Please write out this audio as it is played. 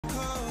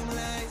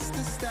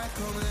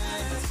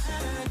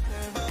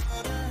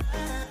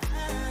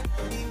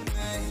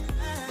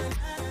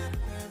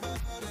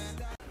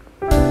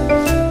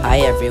Hi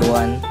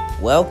everyone,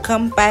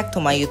 welcome back to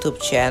my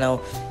YouTube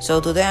channel. So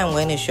today I'm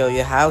going to show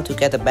you how to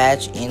get a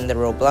badge in the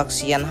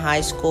Robloxian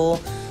high school.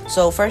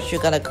 So first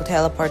you're gonna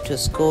teleport to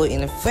school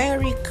in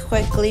very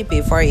quickly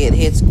before it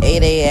hits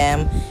 8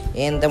 a.m.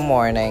 in the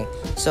morning.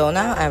 So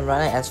now I'm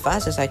running as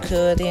fast as I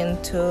could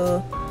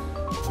into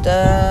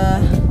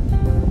the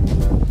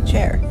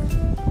chair.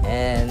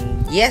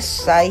 And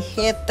yes, I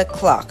hit the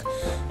clock.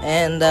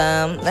 And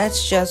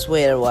let's just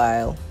wait a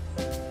while.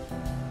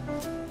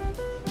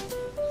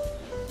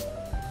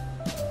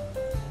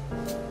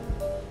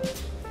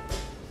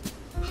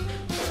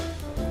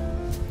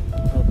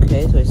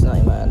 Okay, so it's not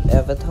in my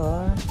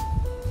avatar.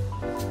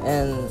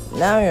 And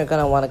now you're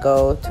gonna want to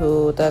go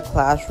to the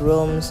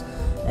classrooms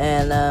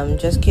and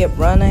just keep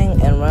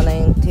running and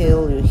running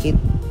till you hit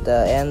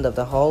the end of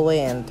the hallway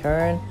and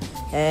turn,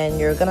 and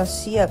you're gonna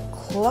see a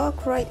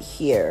clock right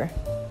here,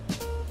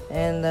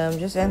 and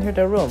just enter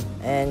the room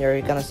and you're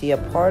gonna see a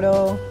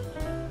portal.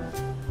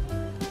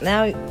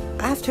 Now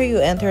after you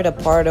enter the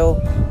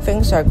portal,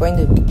 things are going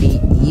to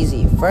be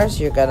easy. First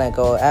you're gonna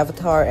go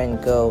avatar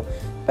and go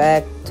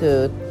back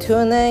to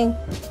tuning.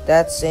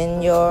 That's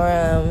in your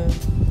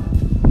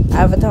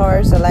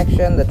avatar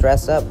selection, the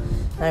dress up.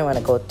 Now you want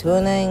to go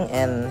tuning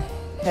and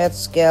head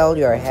scale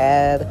your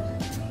head.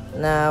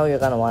 Now you're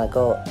gonna want to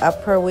go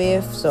upper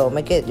width, so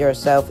make it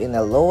yourself in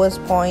the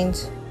lowest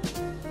point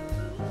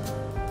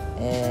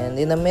and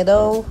in the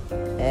middle,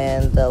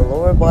 and the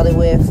lower body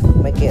width,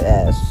 make it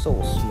as so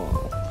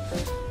small,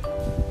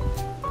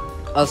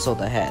 also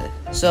the head.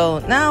 So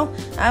now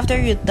after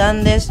you've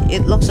done this,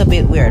 it looks a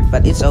bit weird,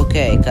 but it's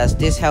okay because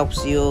this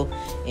helps you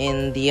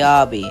in the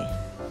obby.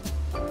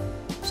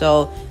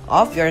 So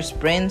off your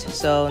sprint,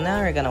 so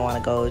now you're gonna want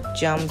to go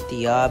jump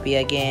the obby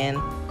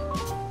again.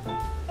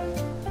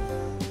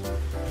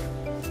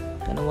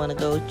 Gonna want to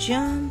go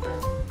jump,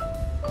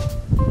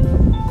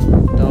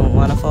 don't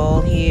want to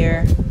fall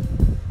here.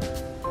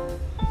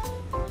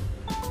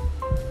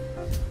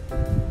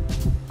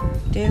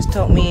 This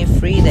took me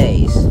 3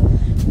 days.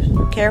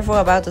 Careful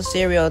about the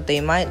cereal,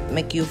 they might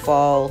make you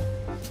fall.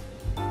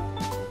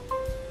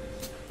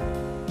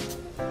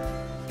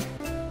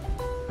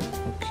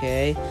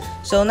 Okay,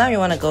 so now you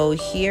want to go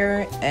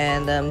here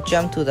and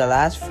jump to the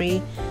last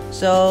 3.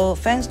 So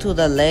thanks to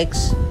the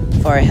legs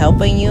for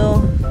helping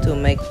you to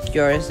make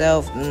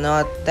yourself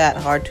not that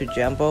hard to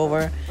jump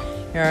over.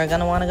 You're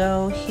gonna want to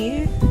go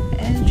here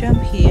and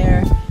jump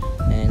here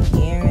and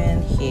here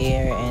and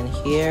here and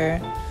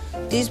here.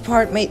 This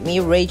part made me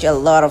rage a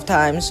lot of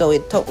times, so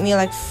it took me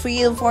like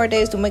 3 to 4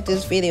 days to make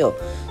this video.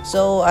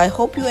 So I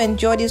hope you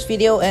enjoyed this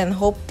video and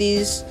hope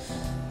this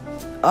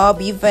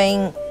obby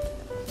thing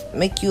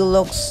make you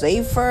look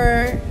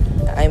safer.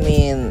 I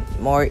mean,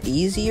 more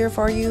easier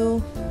for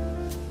you.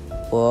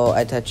 Whoa,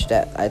 I touched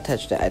that. I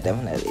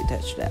definitely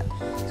touched that.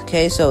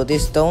 Okay, so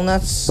these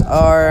donuts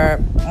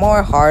are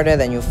more harder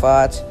than you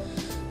thought.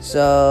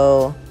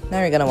 So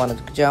now you're gonna want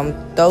to jump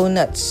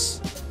donuts.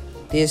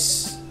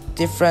 These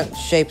different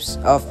shapes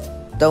of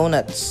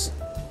donuts.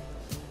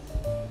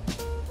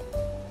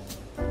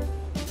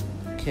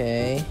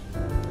 Okay,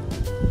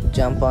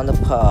 jump on the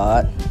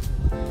pot.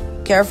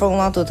 Careful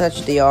not to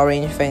touch the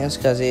orange things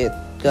because it's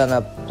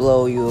gonna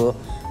blow you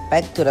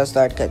back to the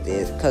start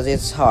because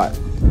it's hot.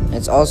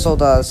 It's also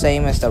the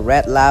same as the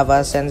red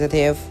lava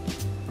sensitive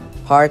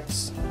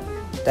parts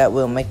that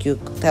will make you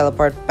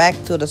teleport back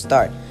to the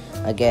start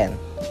again.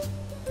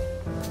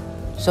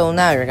 So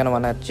now you're gonna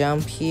wanna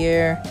jump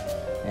here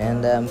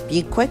and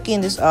be quick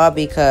in this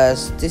obby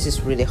because this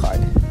is really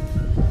hard.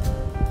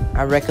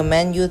 I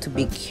recommend you to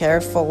be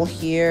careful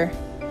here.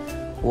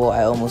 Whoa,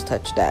 I almost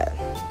touched that.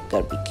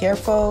 Gotta be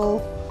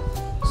careful.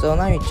 So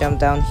now you jump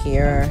down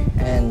here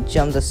and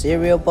jump the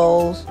cereal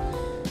bowls.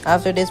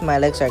 After this, my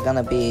legs are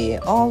gonna be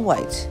all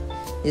white.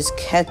 It's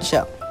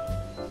ketchup.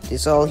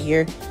 This all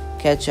here,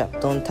 ketchup.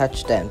 Don't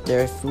touch them.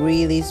 They're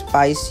really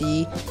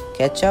spicy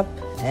ketchup.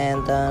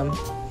 And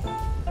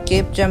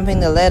keep jumping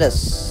the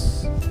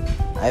lettuce.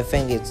 I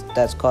think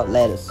that's called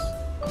lettuce.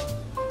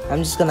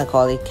 I'm just gonna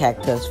call it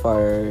cactus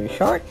for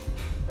short.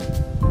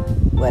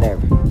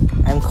 Whatever.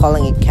 I'm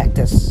calling it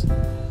cactus.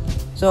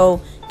 So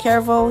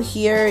careful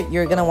here.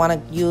 You're gonna want to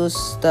use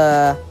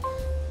the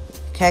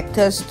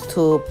cactus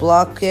to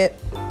block it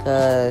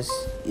because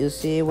you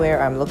see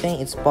where I'm looking,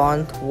 it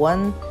spawned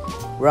 1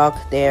 rock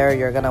there.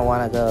 You're gonna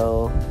want to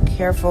go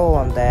careful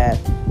on that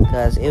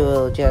because it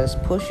will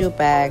just push you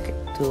back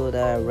to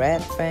the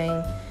red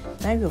thing.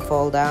 Now you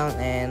fall down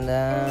and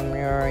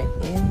you're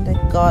in the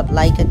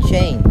godlike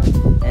chain,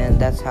 and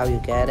that's how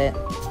you get it.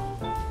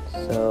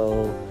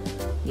 So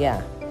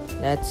yeah,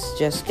 let's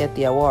just get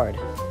the award.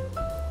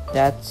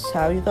 That's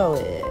how you go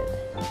it.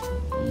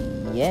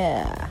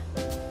 Yeah.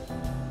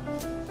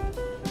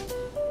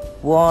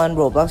 Won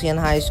Robloxian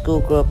High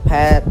School Group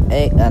Pet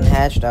Egg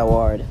Unhatched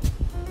Award.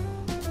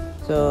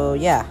 So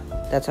yeah,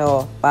 that's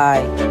all.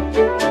 Bye.